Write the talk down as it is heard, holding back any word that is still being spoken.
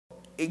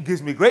it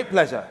gives me great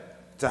pleasure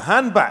to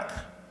hand back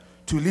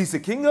to Lise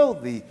Kingo,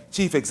 the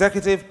Chief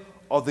Executive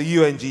of the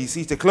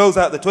UNGC, to close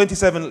out the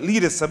 27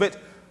 Leaders Summit.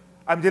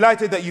 I'm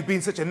delighted that you've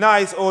been such a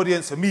nice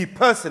audience for me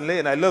personally,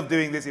 and I love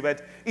doing this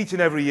event each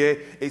and every year.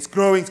 It's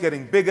growing, it's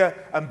getting bigger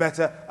and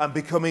better, and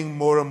becoming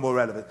more and more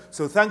relevant.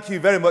 So thank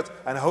you very much,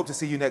 and I hope to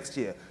see you next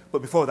year.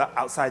 But before that,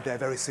 outside there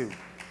very soon.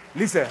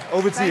 Lise,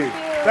 over to you.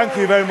 Thank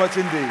you very much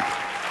indeed.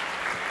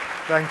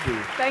 Thank you.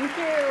 Thank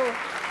you.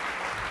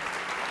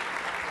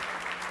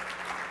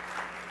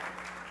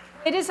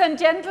 Ladies and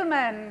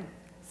gentlemen,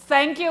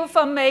 thank you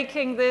for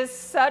making this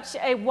such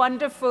a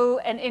wonderful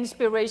and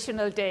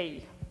inspirational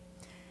day.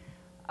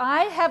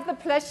 I have the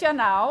pleasure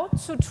now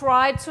to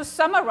try to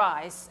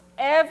summarize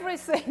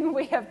everything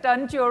we have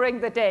done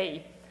during the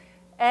day.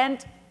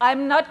 And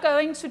I'm not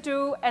going to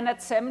do an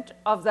attempt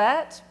of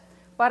that,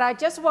 but I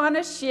just want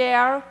to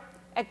share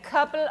a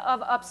couple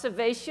of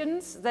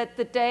observations that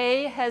the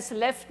day has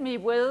left me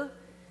with,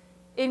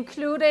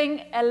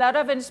 including a lot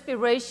of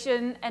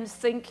inspiration and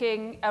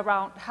thinking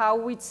around how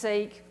we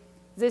take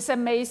this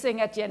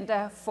amazing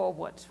agenda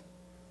forward.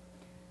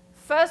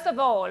 First of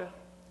all,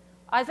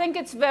 I think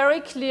it's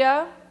very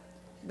clear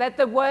that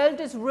the world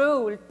is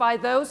ruled by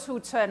those who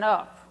turn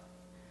up.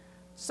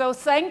 So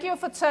thank you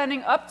for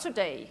turning up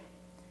today,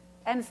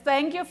 and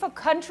thank you for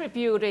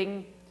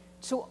contributing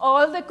to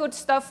all the good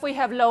stuff we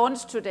have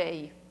launched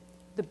today.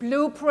 The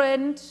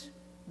blueprint,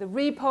 the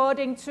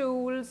reporting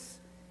tools,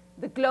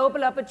 the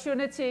Global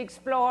Opportunity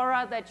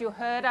Explorer that you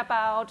heard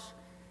about,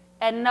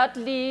 and not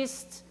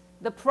least,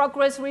 the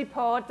progress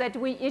report that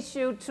we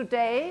issued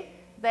today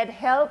that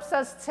helps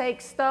us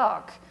take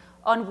stock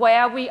on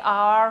where we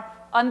are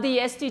on the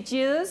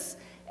SDGs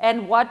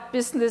and what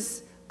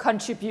business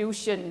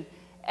contribution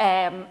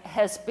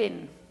has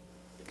been.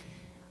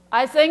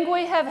 I think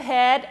we have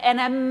had an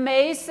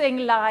amazing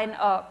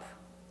lineup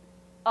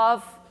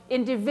of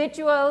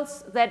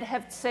individuals that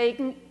have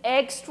taken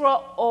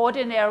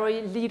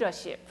extraordinary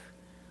leadership.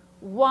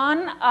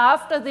 One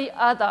after the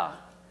other,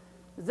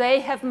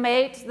 they have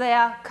made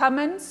their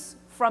comments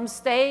from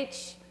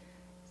stage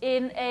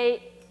in an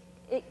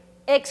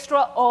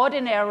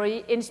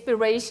extraordinary,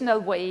 inspirational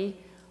way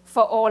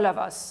for all of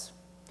us.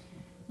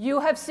 You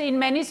have seen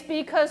many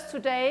speakers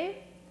today,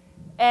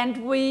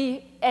 and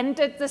we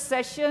ended the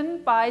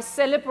session by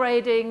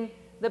celebrating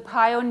the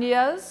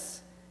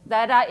pioneers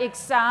that are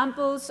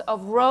examples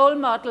of role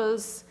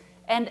models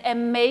and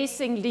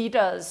amazing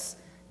leaders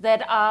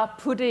that are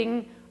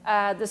putting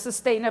the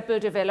Sustainable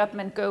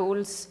Development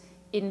Goals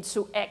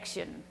into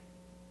action.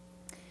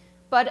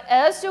 But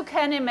as you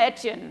can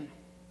imagine,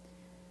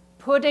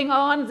 putting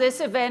on this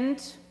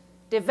event,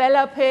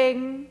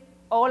 developing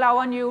all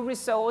our new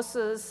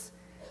resources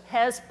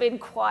has been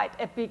quite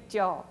a big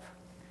job.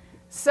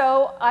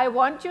 So I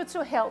want you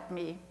to help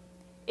me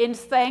in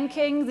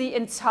thanking the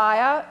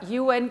entire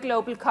UN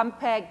Global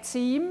Compact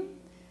team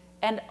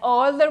and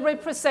all the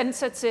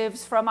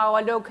representatives from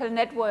our local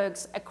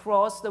networks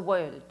across the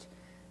world,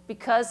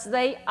 because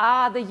they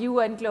are the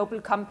UN Global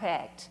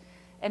Compact.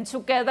 And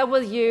together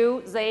with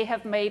you, they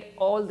have made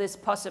all this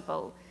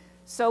possible.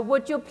 So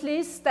would you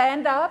please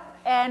stand up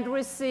and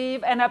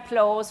receive an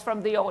applause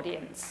from the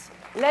audience?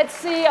 Let's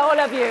see all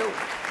of you.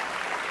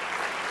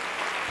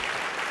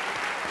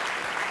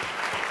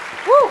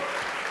 Woo!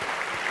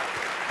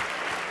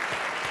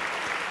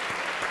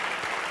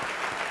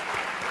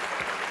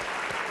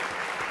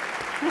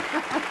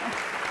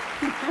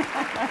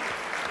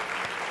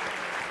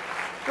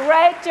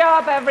 Great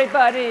job,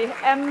 everybody.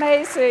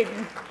 Amazing.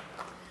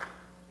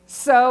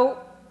 So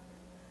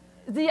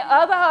the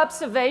other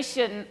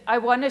observation I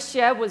want to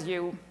share with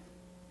you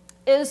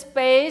is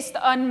based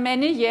on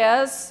many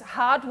years'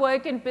 hard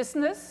work in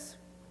business,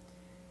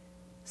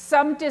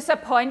 some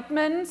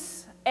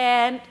disappointments,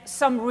 and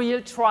some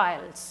real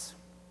trials.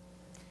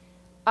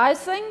 I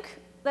think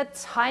that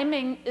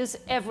timing is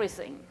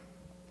everything.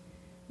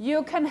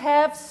 You can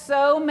have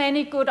so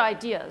many good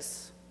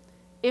ideas.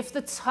 If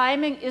the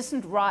timing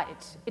isn't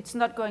right, it's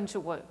not going to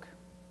work.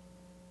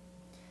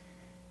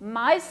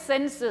 My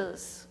sense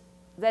is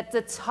that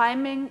the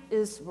timing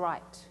is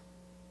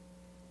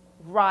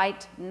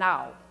right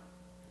now.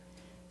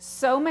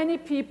 So many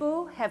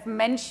people have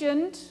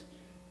mentioned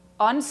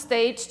on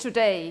stage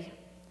today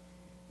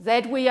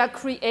that we are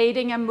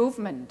creating a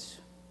movement.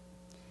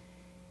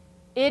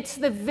 It's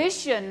the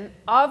vision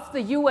of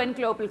the UN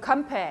Global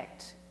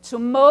Compact to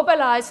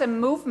mobilize a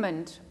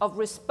movement of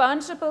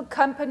responsible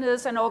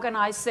companies and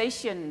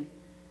organizations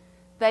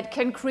that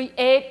can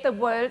create the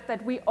world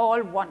that we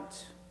all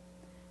want,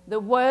 the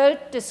world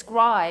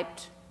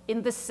described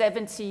in the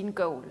 17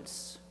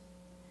 goals.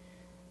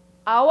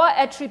 Our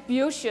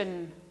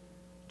attribution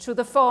to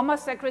the former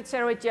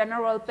Secretary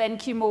General Ban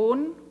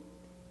Ki-moon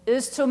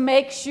is to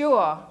make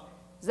sure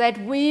that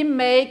we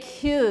make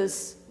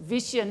his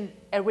vision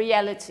a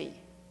reality.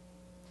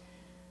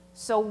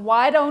 So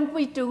why don't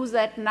we do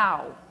that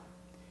now?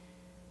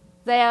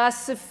 There are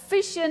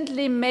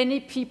sufficiently many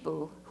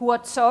people who are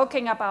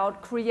talking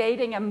about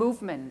creating a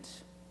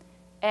movement,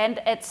 and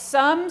at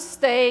some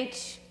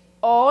stage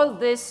all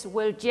this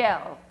will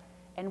gel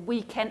and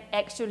we can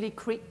actually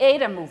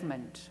create a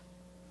movement.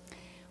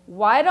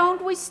 Why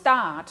don't we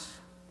start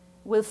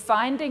with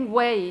finding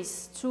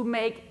ways to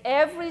make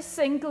every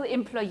single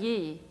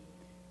employee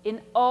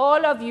in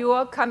all of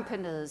your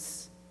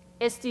companies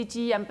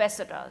SDG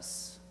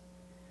ambassadors,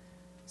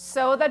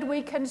 so that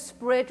we can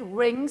spread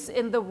rings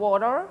in the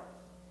water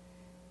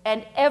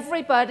and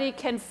everybody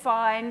can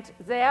find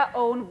their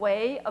own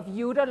way of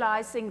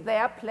utilizing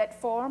their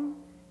platform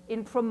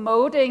in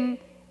promoting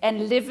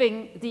and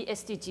living the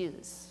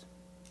SDGs.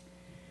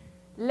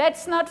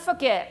 Let's not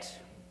forget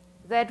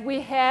that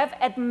we have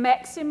at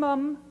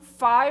maximum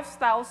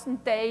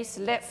 5,000 days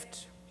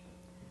left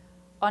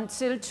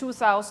until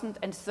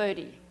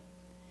 2030.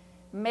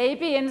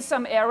 Maybe in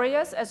some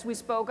areas, as we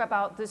spoke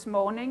about this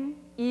morning,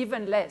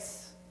 even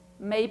less.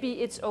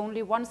 Maybe it's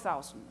only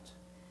 1,000.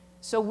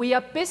 So we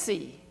are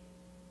busy.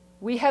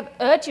 We have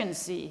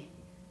urgency.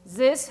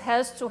 This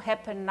has to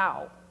happen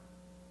now.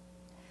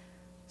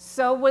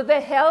 So with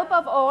the help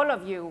of all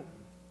of you,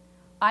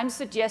 I'm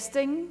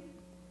suggesting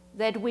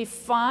that we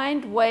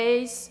find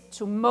ways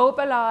to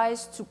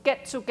mobilize, to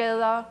get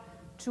together,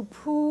 to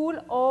pool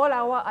all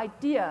our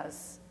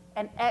ideas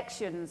and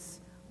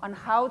actions on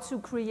how to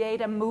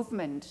create a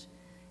movement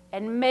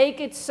and make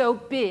it so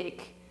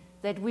big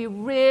that we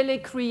really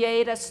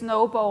create a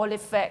snowball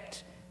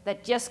effect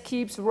that just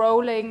keeps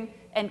rolling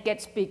and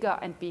gets bigger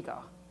and bigger.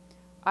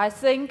 I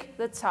think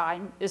the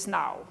time is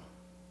now.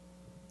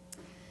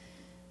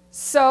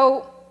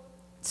 So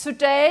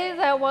today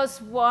there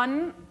was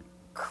one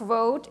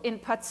quote in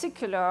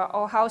particular,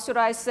 or how should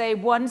I say,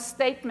 one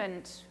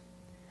statement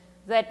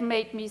that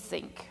made me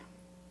think.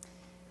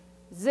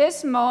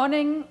 This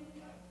morning,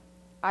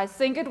 I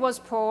think it was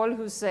Paul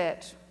who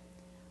said,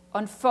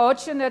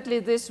 unfortunately,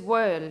 this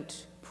world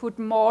put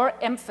more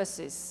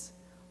emphasis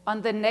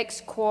on the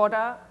next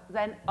quarter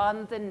than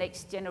on the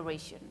next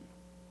generation.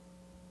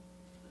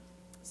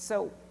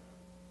 So,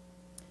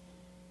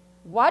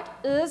 what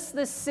is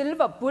the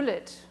silver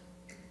bullet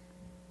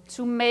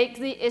to make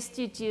the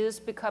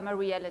SDGs become a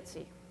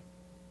reality?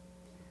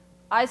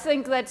 I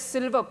think that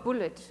silver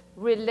bullet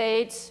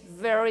relates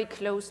very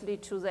closely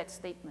to that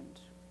statement.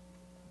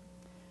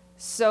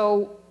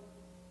 So,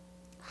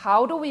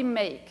 how do we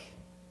make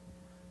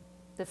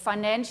the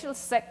financial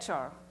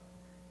sector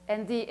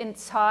and the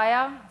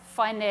entire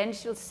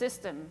financial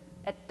system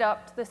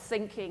adopt the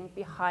thinking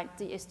behind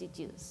the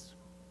SDGs?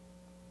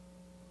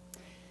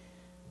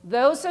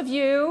 Those of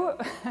you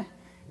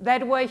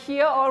that were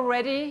here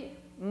already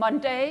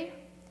Monday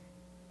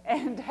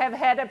and have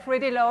had a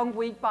pretty long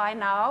week by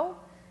now,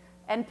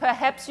 and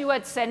perhaps you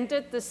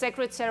attended the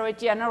Secretary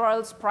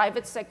General's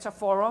Private Sector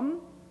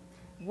Forum,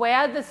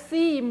 where the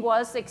theme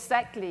was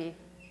exactly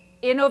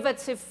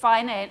innovating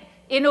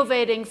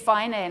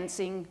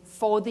financing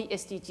for the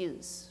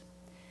SDGs.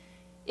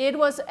 It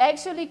was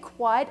actually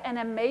quite an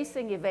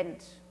amazing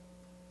event,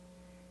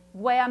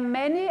 where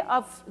many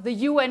of the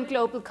UN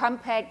Global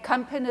Compact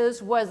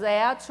companies were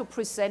there to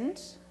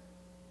present.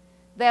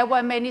 There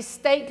were many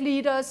state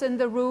leaders in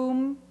the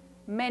room,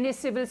 many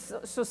civil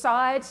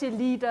society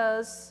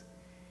leaders,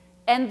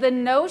 and the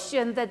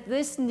notion that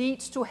this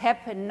needs to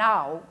happen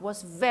now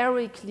was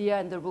very clear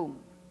in the room.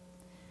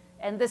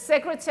 And the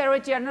Secretary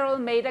General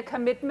made a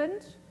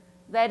commitment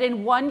that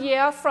in 1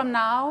 year from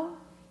now,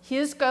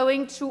 he's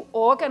going to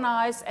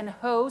organize and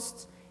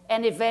host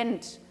an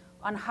event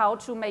on how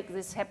to make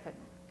this happen.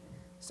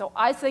 So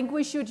I think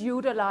we should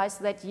utilize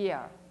that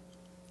year.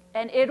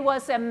 And it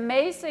was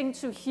amazing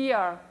to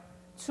hear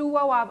two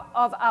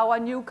of our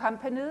new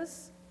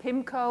companies,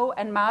 PIMCO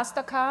and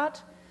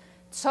MasterCard,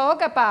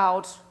 talk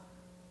about,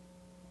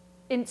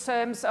 in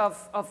terms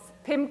of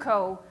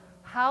PIMCO,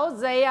 how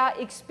they are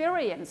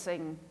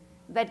experiencing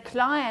that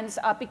clients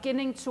are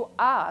beginning to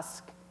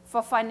ask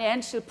for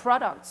financial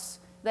products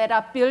that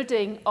are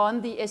building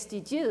on the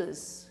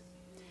SDGs,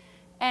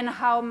 and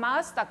how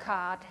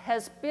MasterCard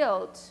has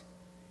built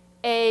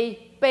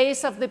a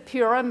base of the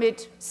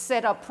pyramid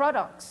set of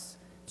products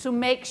to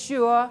make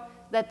sure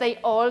that they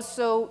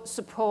also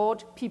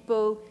support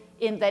people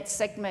in that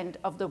segment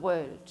of the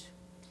world.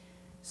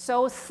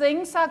 So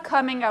things are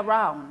coming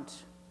around.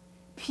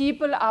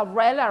 People are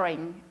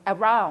rallying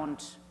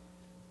around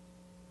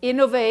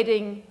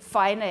innovating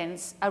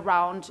finance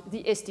around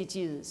the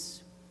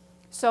SDGs.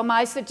 So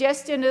my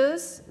suggestion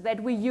is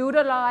that we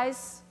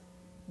utilize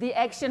the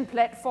action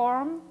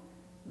platform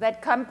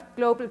that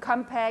Global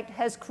Compact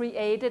has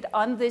created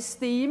on this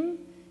theme.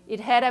 It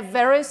had a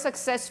very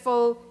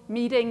successful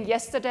meeting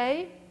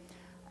yesterday.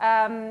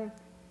 The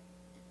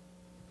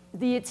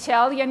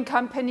Italian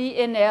company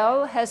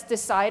Enel has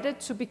decided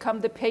to become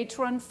the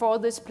patron for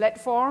this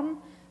platform.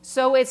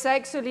 So it's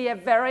actually a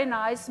very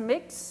nice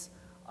mix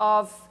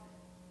of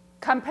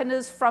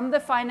companies from the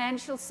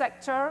financial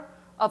sector,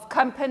 of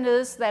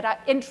companies that are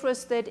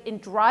interested in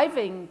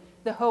driving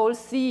the whole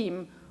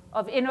theme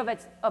of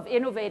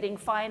innovating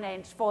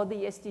finance for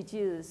the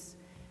SDGs.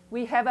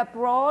 We have a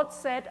broad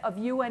set of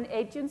UN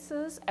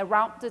agencies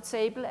around the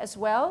table as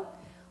well.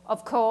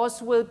 Of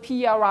course, with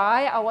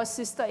PRI, our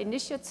sister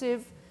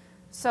initiative,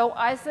 So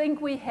I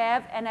think we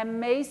have an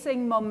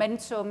amazing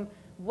momentum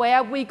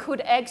where we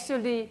could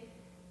actually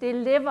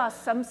deliver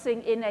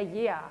something in a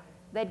year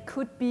that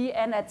could be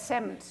an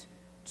attempt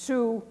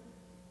to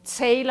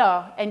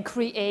tailor and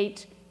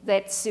create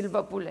that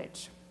silver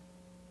bullet.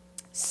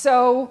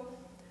 So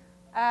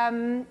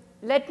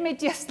let me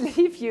just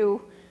leave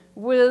you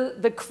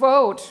with the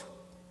quote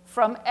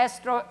from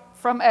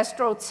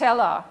Astro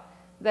Teller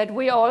that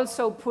we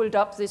also pulled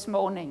up this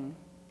morning.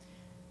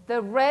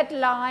 The red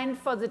line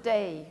for the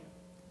day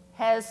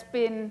has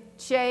been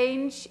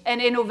change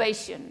and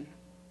innovation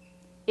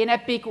in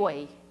a big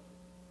way.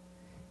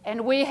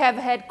 And we have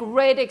had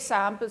great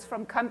examples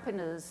from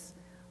companies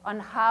on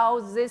how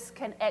this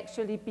can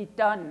actually be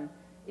done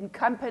in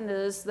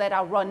companies that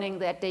are running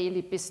their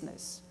daily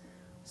business.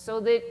 So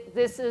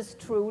this is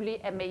truly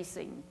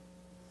amazing.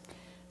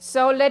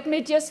 So let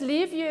me just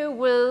leave you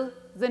with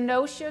the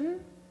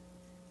notion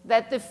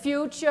that the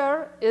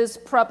future is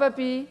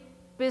probably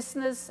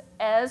business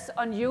as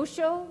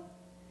unusual.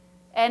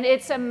 And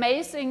it's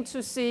amazing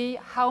to see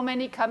how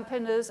many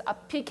companies are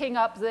picking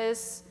up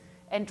this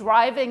and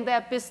driving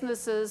their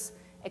businesses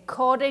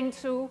according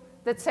to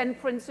the 10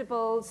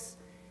 principles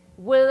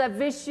with a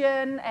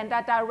vision and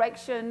a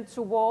direction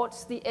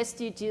towards the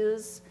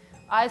SDGs.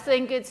 I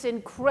think it's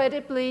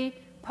incredibly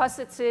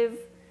positive,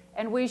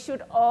 and we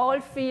should all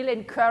feel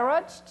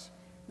encouraged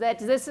that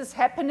this is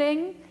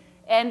happening,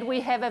 and we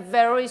have a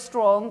very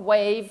strong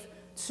wave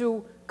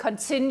to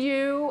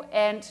continue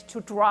and to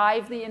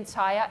drive the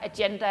entire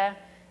agenda.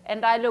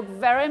 And I look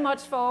very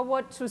much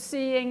forward to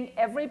seeing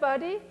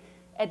everybody,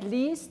 at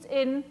least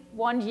in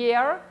 1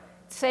 year,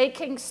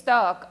 taking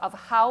stock of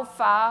how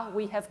far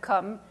we have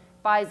come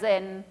by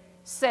then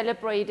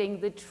celebrating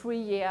the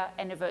 3-year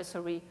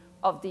anniversary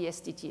of the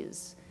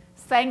SDGs.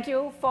 Thank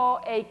you for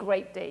a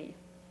great day.